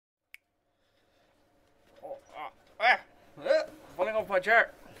off my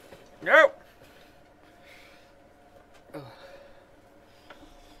chair. No.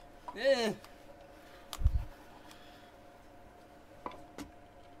 Yeah.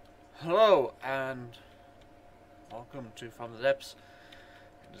 Hello and welcome to From the Depths,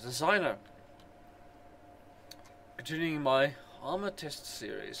 the Designer. Continuing my armor test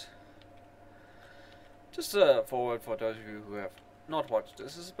series. Just a forward for those of you who have not watched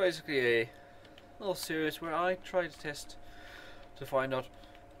this. This is basically a little series where I try to test to find out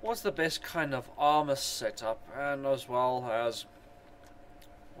what's the best kind of armor setup, and as well as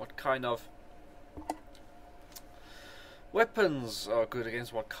what kind of weapons are good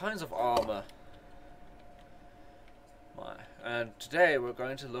against what kinds of armor. And today we're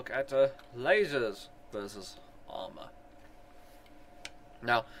going to look at lasers versus armor.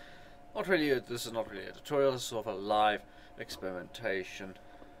 Now, this is not really a tutorial, this is sort of a live experimentation.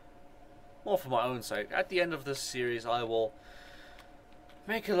 More for my own sake. At the end of this series I will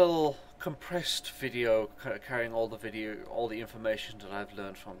make a little compressed video carrying all the information that I've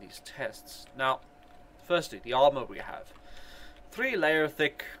learned from these tests. Now, firstly, the armor we have. 3-layer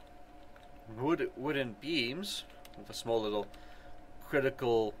thick wooden beams with a small little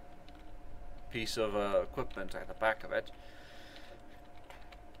critical piece of equipment at the back of it,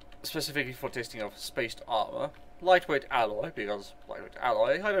 specifically for testing of spaced armor. Lightweight alloy, because lightweight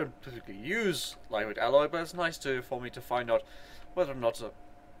alloy, I don't particularly use lightweight alloy, but it's nice for me to find out whether or not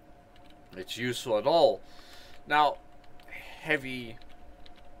it's useful at all. Now, heavy,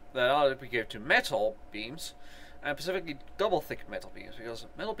 then we go to metal beams, and specifically double thick metal beams, because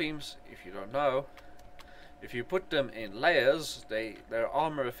metal beams, if you don't know, if you put them in layers, their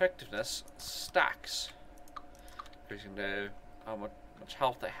armor effectiveness stacks, increasing how much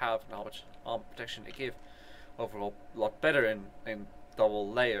health they have and how much armor protection they give. Overall, a lot better in double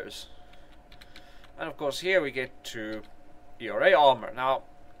layers. And of course, here we get to ERA armor. Now,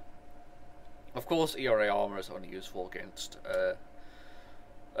 of course, ERA armor is only useful against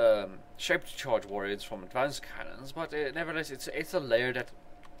shaped charge warriors from advanced cannons, but nevertheless, it's a layer that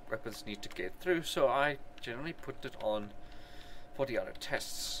weapons need to get through. So I generally put it on for the other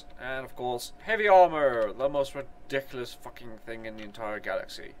tests. And of course, heavy armor, the most ridiculous fucking thing in the entire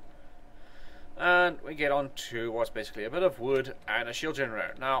galaxy. And we get on to what's basically a bit of wood and a shield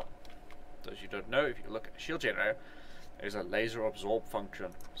generator. Now, those you don't know, if you look at a shield generator, there's a laser absorb function.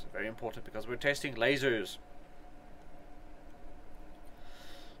 It's very important because we're testing lasers.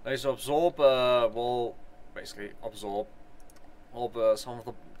 Laser absorb will basically absorb some of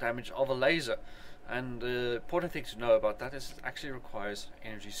the damage of a laser. And the important thing to know about that is it actually requires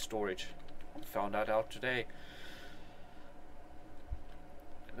energy storage. I found that out today.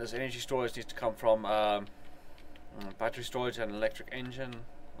 This energy storage needs to come from battery storage and electric engine.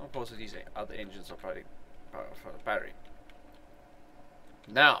 Of course, these other engines are providing power for the battery.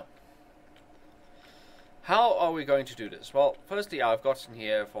 Now, how are we going to do this? Well, firstly, I've gotten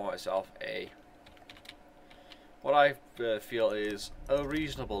here for myself what I feel is a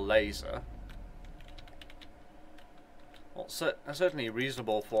reasonable laser. Well, certainly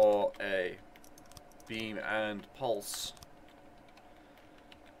reasonable for a beam and pulse.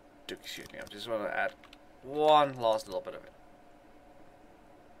 Excuse me, I just want to add one last little bit of it.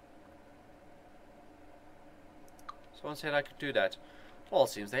 Someone said I could do that. Well, it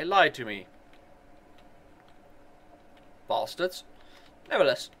seems they lied to me. Bastards.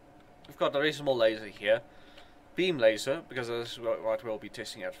 Nevertheless, we've got a reasonable laser here. Beam laser, because this is what we'll be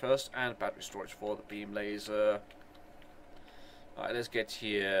testing at first, and battery storage for the beam laser. Alright, let's get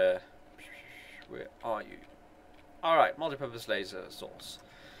here. Where are you? Alright, multi-purpose laser source.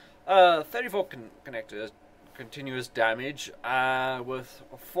 34 connectors, continuous damage with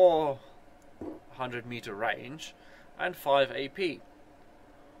a 400 meter range and 5 AP.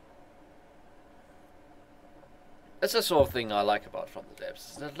 It's the sort of thing I like about From the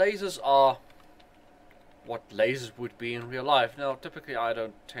Depths. The lasers are what lasers would be in real life. Now, typically I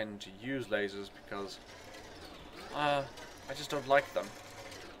don't tend to use lasers because I just don't like them.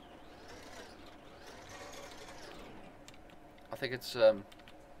 I think it's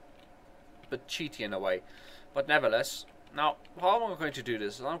bit cheaty in a way, but nevertheless. Now, how am I going to do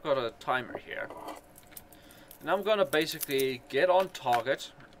this? I've got a timer here, and I'm going to basically get on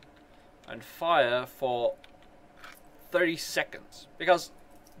target and fire for 30 seconds, because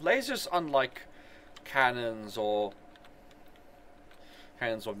lasers, unlike cannons or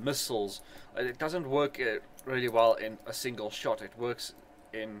missiles, it doesn't work really well in a single shot. It works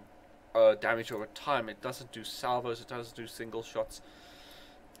in damage over time. It doesn't do salvos, it doesn't do single shots.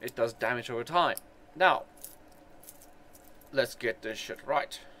 It does damage over time. Now, let's get this shit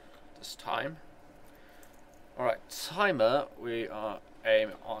right this time. Alright, timer, we are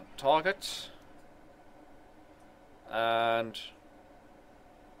aiming on target. And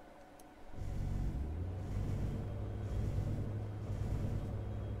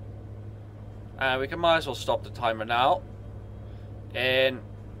we can might as well stop the timer now. In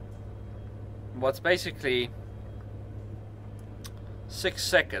what's basically 6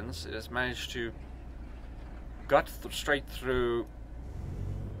 seconds, it has managed to gut straight through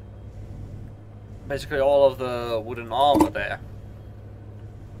basically all of the wooden armor there.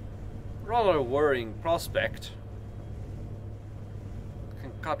 Rather a worrying prospect.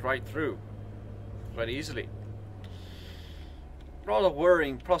 Can cut right through quite easily. Rather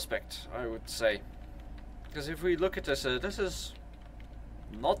worrying prospect, I would say. Because if we look at this, this is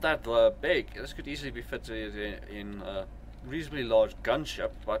not that big. This could easily be fitted in a reasonably large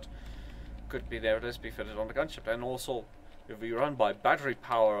gunship, but could be nevertheless be fitted on the gunship. And also, if we run by battery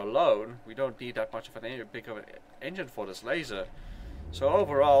power alone, we don't need that much of an big of an engine for this laser. So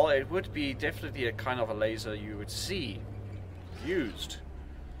overall, it would be definitely a kind of a laser you would see used.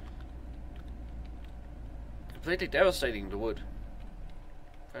 Completely devastating the wood.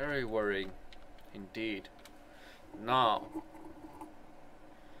 Very worrying indeed. Now,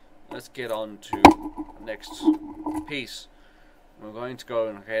 let's get on to the next piece. We're going to go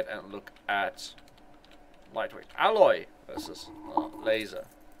ahead and look at lightweight alloy versus laser.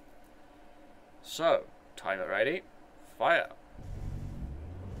 So, timer ready, fire.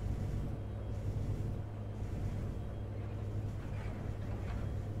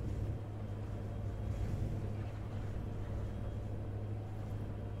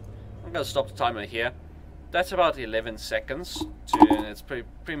 I'm going to stop the timer here. That's about 11 seconds, and it's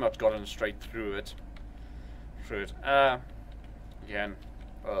pretty much gotten straight through it. Again,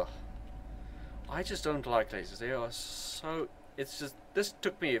 ugh. I just don't like lasers. They are so. It's just this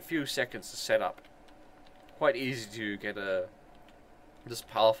took me a few seconds to set up. Quite easy to get this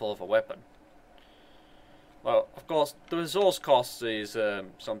powerful of a weapon. Well, of course, the resource cost is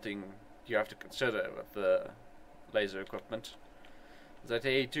something you have to consider with the laser equipment. That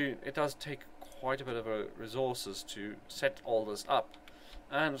it does take quite a bit of resources to set all this up,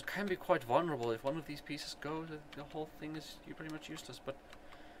 and it can be quite vulnerable. If one of these pieces goes, the whole thing is pretty much useless. But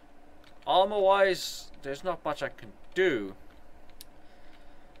armor-wise, there's not much I can do.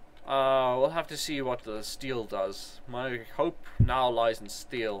 We'll have to see what the steel does. My hope now lies in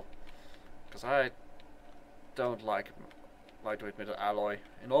steel, because I don't like lightweight metal alloy.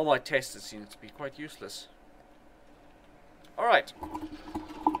 In all my tests, it seems to be quite useless. Alright.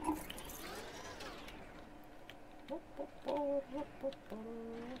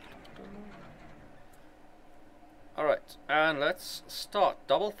 Alright, and let's start.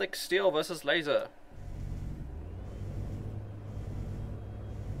 Double thick steel versus laser.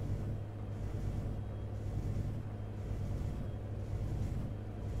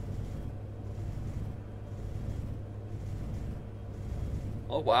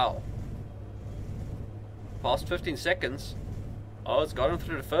 Oh wow. Past 15 seconds. Oh, it's gotten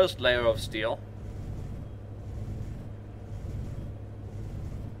through the first layer of steel.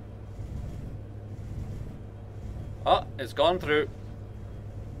 Oh, it's gone through.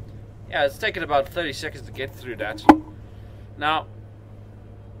 Yeah, it's taken about 30 seconds to get through that. Now,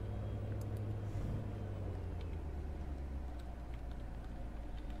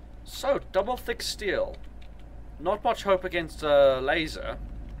 so double thick steel. Not much hope against laser.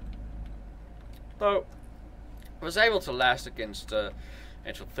 Though, I was able to last against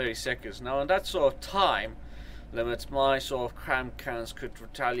until 30 seconds. Now, in that sort of time limits, my sort of cram cannons could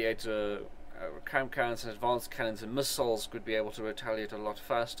retaliate. Cram cannons and advanced cannons and missiles could be able to retaliate a lot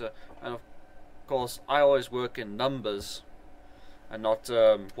faster. And of course, I always work in numbers and not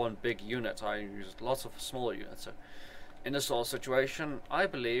one big unit. I use lots of smaller units. So, in this sort of situation, I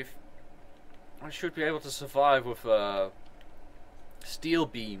believe I should be able to survive with steel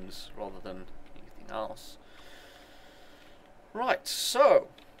beams rather than anything else. Right, so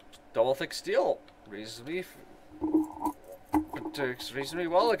double thick steel reasonably works reasonably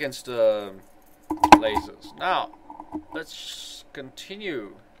well against lasers. Now let's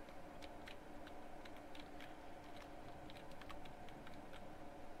continue.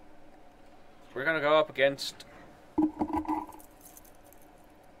 We're gonna go up against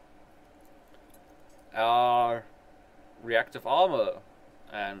our reactive armor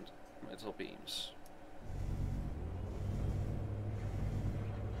and metal beams.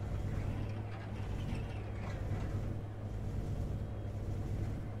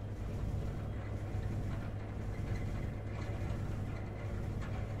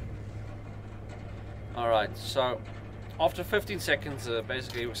 Alright, so after 15 seconds,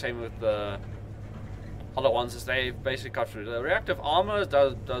 basically same with the other ones is they basically cut through. The reactive armor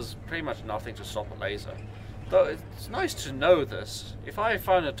does pretty much nothing to stop a laser. Though it's nice to know this. If I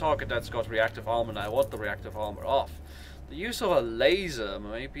find a target that's got reactive armor and I want the reactive armor off, the use of a laser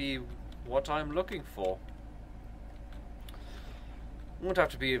may be what I'm looking for. It won't have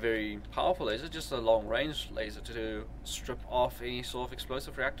to be a very powerful laser, just a long-range laser to strip off any sort of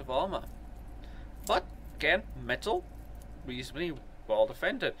explosive reactive armor. But again, metal, reasonably well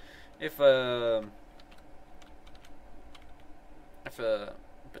defended. If a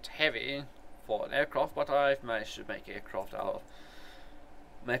bit heavy for an aircraft, but I've managed to make aircraft out of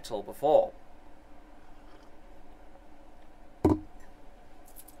metal before.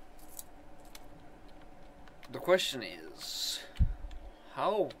 The question is,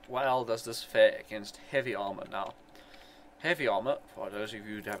 how well does this fare against heavy armor? Now, heavy armor, for those of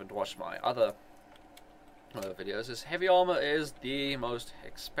you who haven't watched my other videos, is heavy armor is the most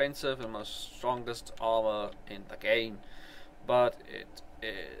expensive and most strongest armor in the game, but it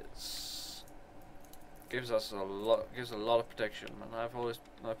gives us a lot of protection, and I've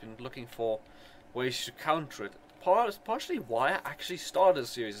been looking for ways to counter it. Partially why I actually started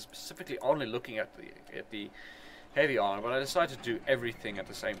this series is specifically only looking at the heavy armor, but I decided to do everything at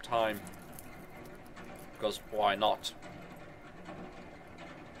the same time because why not?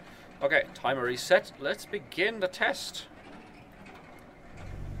 Okay, timer reset. Let's begin the test.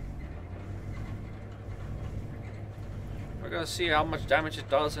 We're gonna see how much damage it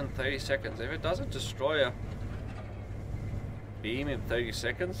does in 30 seconds. If it doesn't destroy a beam in 30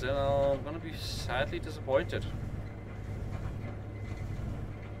 seconds, then I'm gonna be sadly disappointed.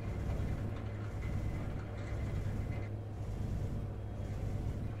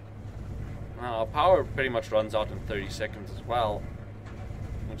 Now, our power pretty much runs out in 30 seconds as well,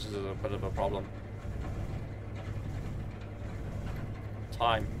 which is a bit of a problem.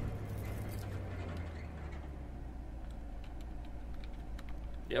 Time.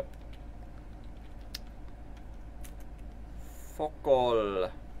 Yep.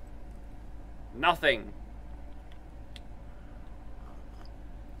 Focal. Nothing.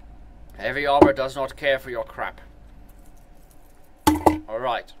 Heavy armor does not care for your crap.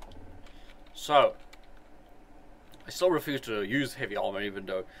 Alright. So, I still refuse to use heavy armor even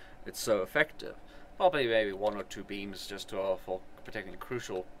though it's so effective. Probably maybe 1 or 2 beams just for protecting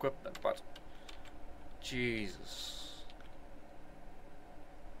crucial equipment, but Jesus.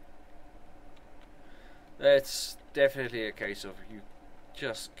 It's definitely a case of you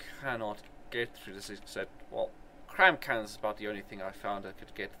just cannot get through this except, well, cram cannons is about the only thing I found that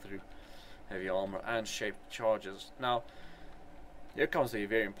could get through heavy armor and shaped charges. Now, here comes the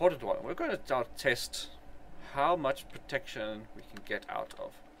very important one. We're going to now test how much protection we can get out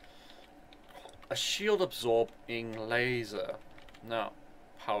of a shield absorbing laser. Now,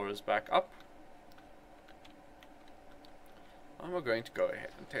 power is back up. And we're going to go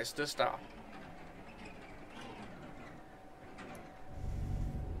ahead and test this now.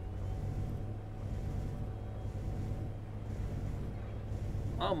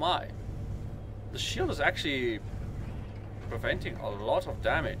 Oh my. The shield is actually preventing a lot of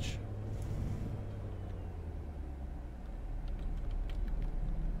damage.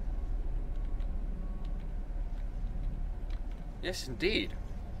 Yes, indeed.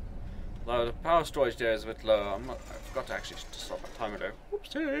 Though the power storage there is a bit low. I forgot to actually stop my timer there.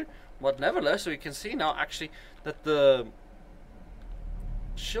 Oopsie. But nevertheless, we can see now actually that the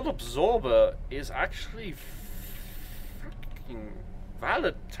shield absorber is actually freaking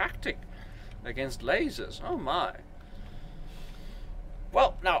valid tactic against lasers. Oh my.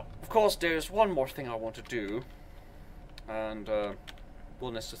 Well, now, of course, there's one more thing I want to do, and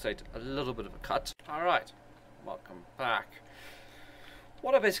will necessitate a little bit of a cut. Alright, welcome back.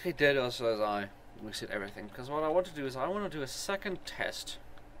 What I basically did was I reset everything, because what I want to do is I want to do a second test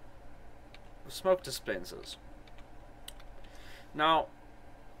with smoke dispensers. Now,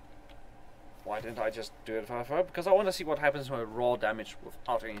 why didn't I just do it first? Because I want to see what happens with raw damage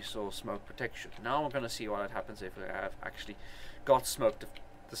without any sort of smoke protection. Now I'm going to see what happens if I have actually got smoke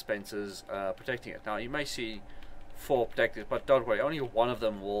dispensers protecting it. Now you may see 4 protected, but don't worry, only one of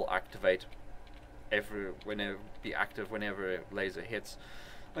them will activate be active whenever a laser hits.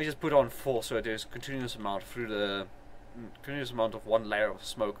 I just put on 4 so there's continuous amount of one layer of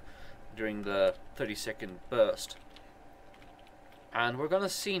smoke during the 30-second burst. And we're gonna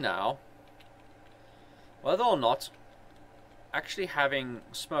see now whether or not actually having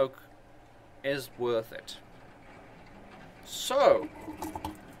smoke is worth it. So,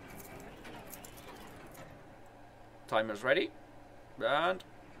 timer's ready, and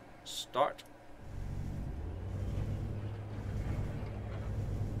start.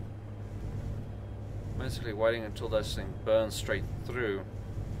 Basically waiting until this thing burns straight through.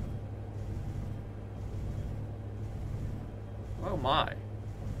 Oh my.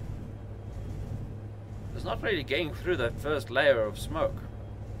 It's not really getting through that first layer of smoke.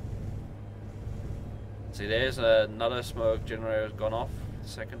 See, there's another smoke generator gone off. The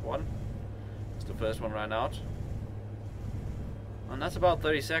second one. It's the first one ran out. And that's about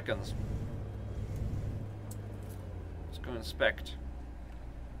 30 seconds. Let's go inspect.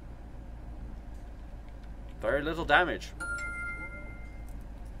 Very little damage.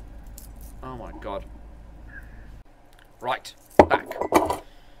 Oh my god. Right, back.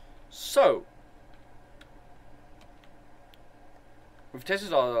 So, we've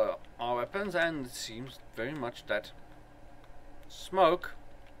tested our weapons, and it seems very much that smoke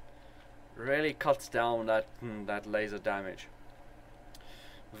really cuts down that laser damage.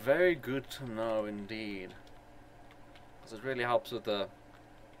 Very good to know indeed, because it really helps with the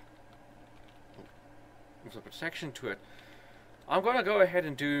protection to it. I'm gonna go ahead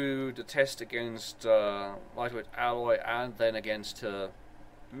and do the test against lightweight alloy and then against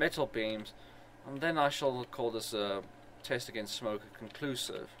metal beams, and then I shall call this test against smoke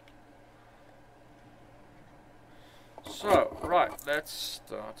conclusive. So, right, let's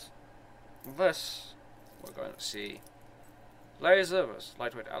start this. We're going to see laser versus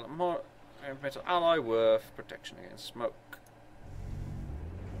lightweight alloy, metal alloy with protection against smoke.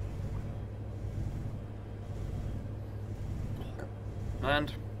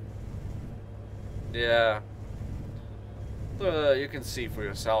 And yeah, you can see for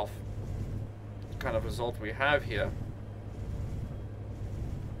yourself what kind of result we have here.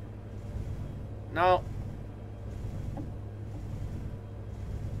 Now,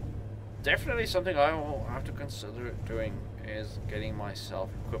 definitely something I will have to consider doing is getting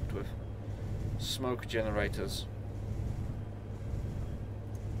myself equipped with smoke generators.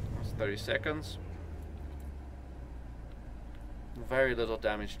 That's 30 seconds. Very little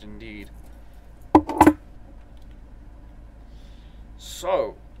damaged indeed.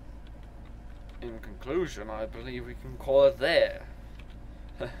 So, in conclusion, I believe we can call it there.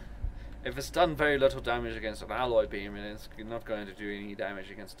 If it's done very little damage against an alloy beam, and it's not going to do any damage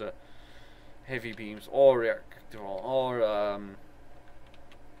against the heavy beams or reactor or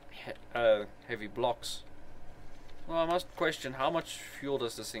heavy blocks. Well, I must question how much fuel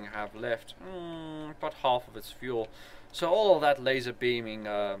does this thing have left? About half of its fuel. So all of that laser beaming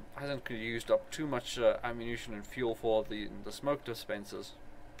hasn't used up too much ammunition and fuel for the smoke dispensers.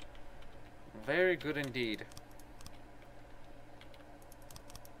 Very good indeed.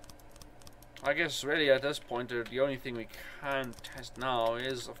 I guess really at this point the only thing we can test now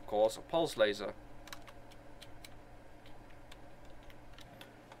is of course a pulse laser.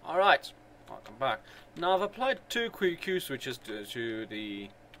 Alright, welcome back. Now I've applied two Q switches to the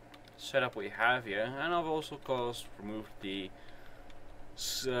setup we have here, and I've also of course removed the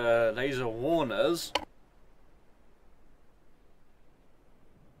laser warners.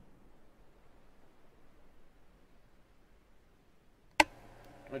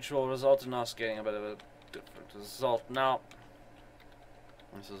 Which will result in us getting a bit of a different result. Now,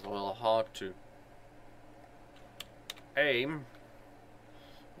 this is a little hard to aim,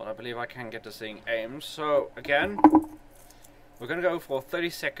 but I believe I can get this thing aimed. So, again, we're going to go for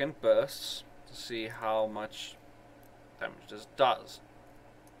 30-second bursts to see how much damage this does.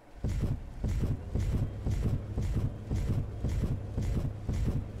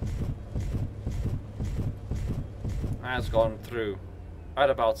 That's gone through at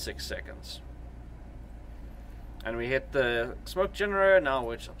about 6 seconds. And we hit the smoke generator now,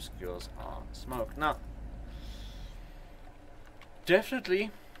 which obscures our smoke. Now,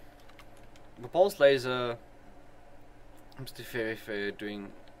 definitely, the pulse laser seems to be doing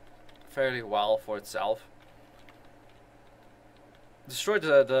fairly well for itself. Destroyed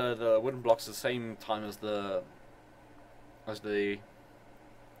the wooden blocks at the same time as the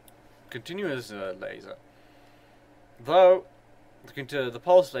continuous laser, though. The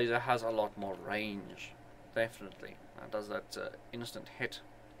pulse laser has a lot more range, definitely. It does that instant hit.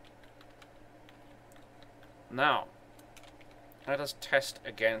 Now, let us test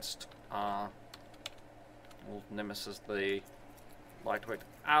against our old nemesis, the lightweight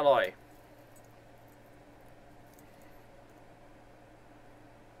alloy.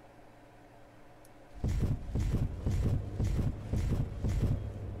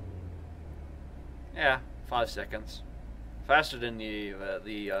 Yeah, 5 seconds. Faster than the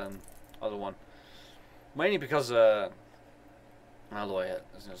other one, mainly because alloy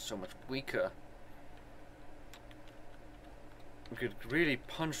is so much weaker. We could really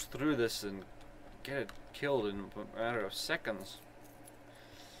punch through this and get it killed in a matter of seconds.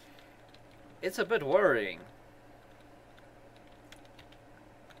 it's a bit worrying.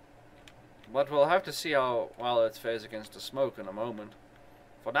 But we'll have to see how well it fares against the smoke in a moment.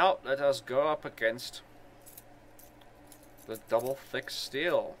 For now, let us go up against the double thick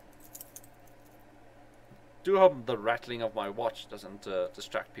steel. Do hope the rattling of my watch doesn't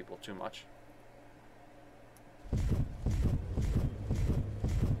distract people too much.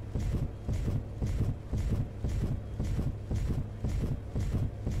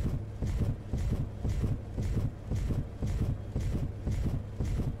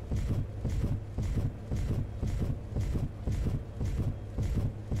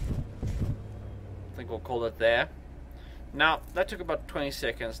 We'll call it there. Now, that took about 20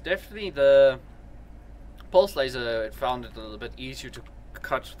 seconds. Definitely the pulse laser, it found it a little bit easier to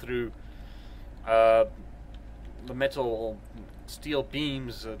cut through the metal steel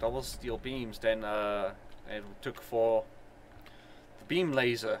beams, double steel beams, than it took for the beam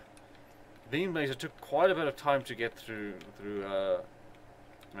laser. The beam laser took quite a bit of time to get through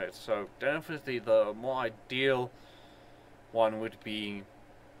it. So definitely the more ideal one would be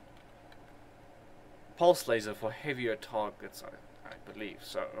pulse laser for heavier targets, I believe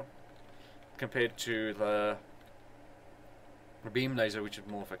so, compared to the beam laser, which is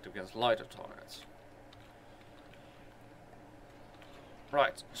more effective against lighter targets.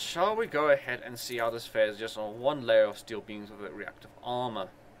 Right, shall we go ahead and see how this fares just on one layer of steel beams with a reactive armor?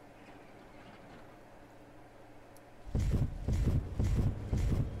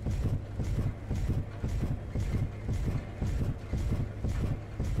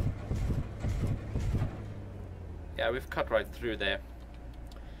 Yeah, we've cut right through there.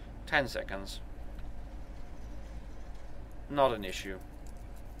 10 seconds. Not an issue.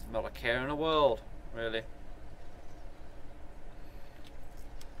 Not a care in the world, really.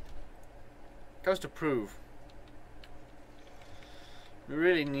 Goes to prove we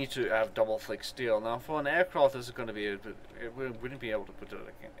really need to have double thick steel. Now, for an aircraft, this is going to be we wouldn't be able to put it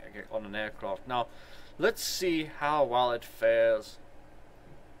on an aircraft. Now, let's see how well it fares.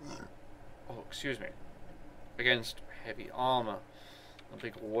 Oh, excuse me. Against heavy armor. A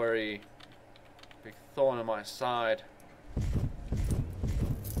big worry, big thorn in my side.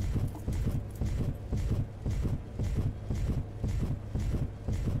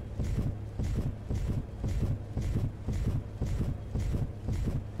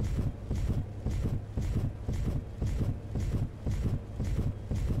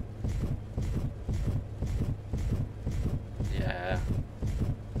 Yeah,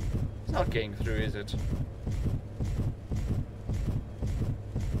 it's not getting through, is it?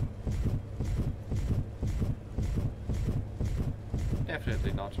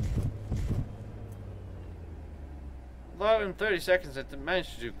 Definitely not. Though in 30 seconds it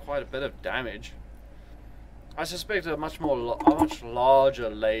managed to do quite a bit of damage. I suspect a much larger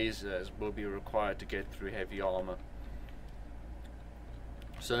lasers will be required to get through heavy armor.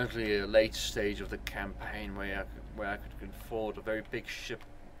 Certainly a late stage of the campaign where I could afford a very big ship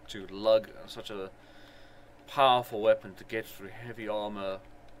to lug such a powerful weapon to get through heavy armor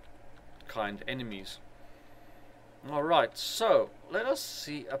kind enemies. Alright, so let us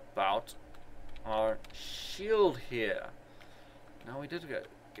see about our shield here. Now we did get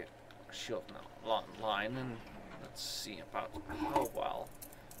a shield now online, and let's see about how well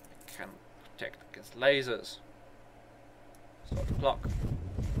it can protect against lasers. Start the clock.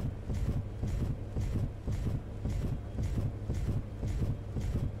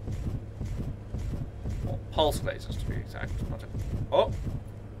 Or pulse lasers to be exact. Not oh!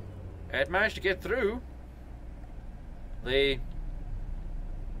 It managed to get through. The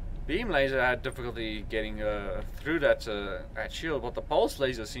beam laser had difficulty getting through that shield, but the pulse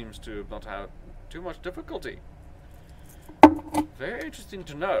laser seems to not have too much difficulty. Very interesting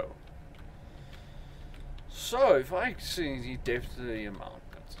to know. So, if I see the depth of the amount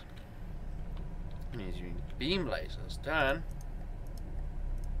that means using beam lasers, then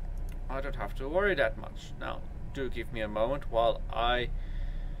I don't have to worry that much. Now, do give me a moment while I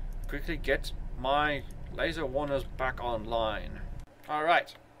quickly get my laser warners back online.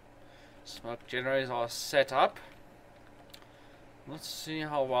 Alright, smoke generators are set up. Let's see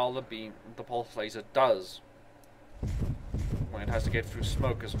how well the pulse laser does when it has to get through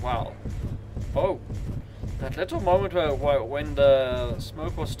smoke as well. Oh, that little moment where when the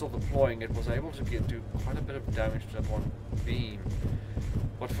smoke was still deploying, it was able to do quite a bit of damage to that one beam.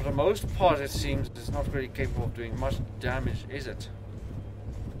 But for the most part, it seems it's not really capable of doing much damage, is it?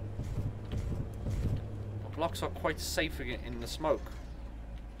 Blocks are quite safe in the smoke.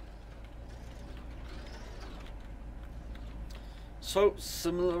 So,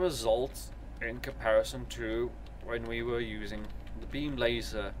 similar results in comparison to when we were using the beam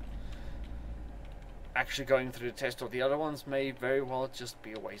laser. actually going through the test of the other ones may very well just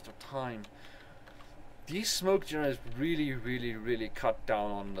be a waste of time. These smoke generators really cut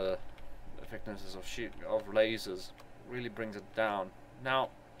down on the effectiveness of lasers. Really brings it down. Now,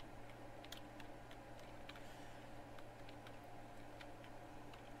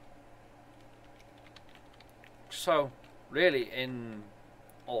 so really, in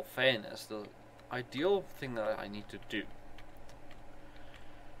all fairness, the ideal thing that I need to do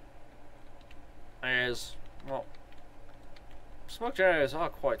is, well, smoke generators are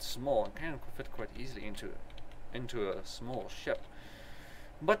quite small and can fit quite easily into a small ship.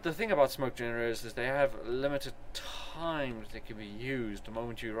 But the thing about smoke generators is they have limited time that they can be used. The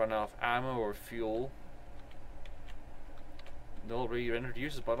moment you run out of ammo or fuel, they'll re-render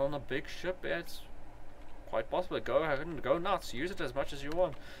uses. But on a big ship, it's quite possible. Go ahead and go nuts. Use it as much as you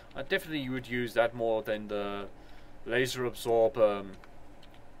want. Definitely you would use that more than the laser absorb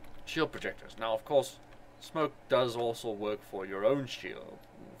shield projectors. Now, of course, smoke does also work for your own shield,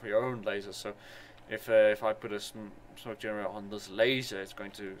 for your own lasers. So if I put a smoke generator on this laser, it's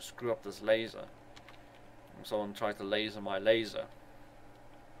going to screw up this laser. And someone tries to laser my laser.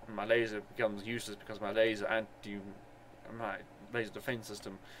 And my laser becomes useless because my laser defense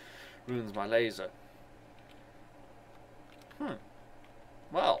system ruins my laser.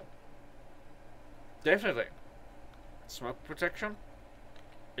 Well, definitely, smoke protection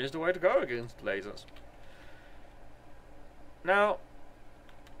is the way to go against lasers. Now,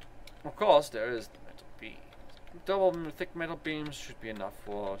 of course, there is the metal beam. Double thick metal beams should be enough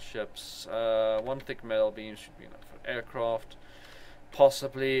for ships. One thick metal beam should be enough for aircraft.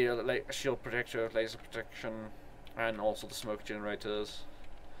 Possibly a shield protector, laser protection, and also the smoke generators.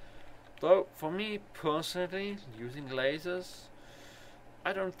 Though, for me personally, using lasers,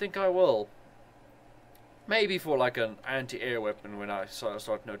 I don't think I will. Maybe for like an anti-air weapon when I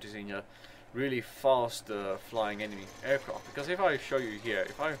start noticing a really fast flying enemy aircraft. Because if I show you here,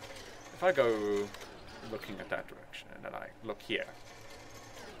 if I go looking at that direction and then I look here,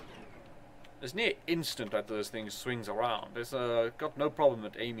 it's near instant that this thing swings around. It's got no problem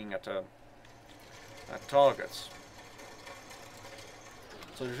at aiming at targets.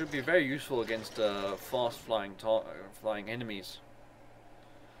 So it should be very useful against fast flying enemies.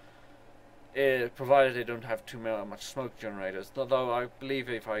 Provided they don't have too much smoke generators. Although I believe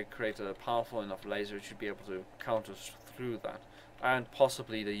if I create a powerful enough laser, it should be able to counter through that. And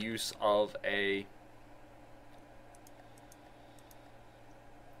possibly the use of a...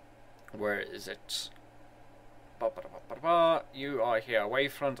 Where is it? You are here.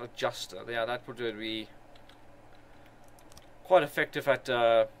 Wavefront adjuster. Yeah, that would be quite effective at...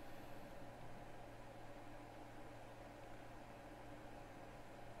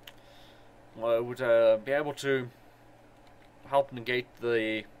 would be able to help negate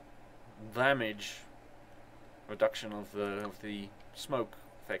the damage reduction of the smoke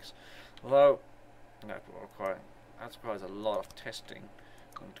effects. Although that requires a lot of testing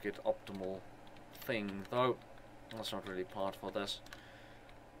to get optimal thing. Though that's not really part for this.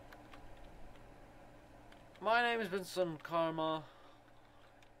 My name is Vincent Karma.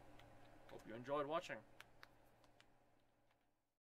 Hope you enjoyed watching.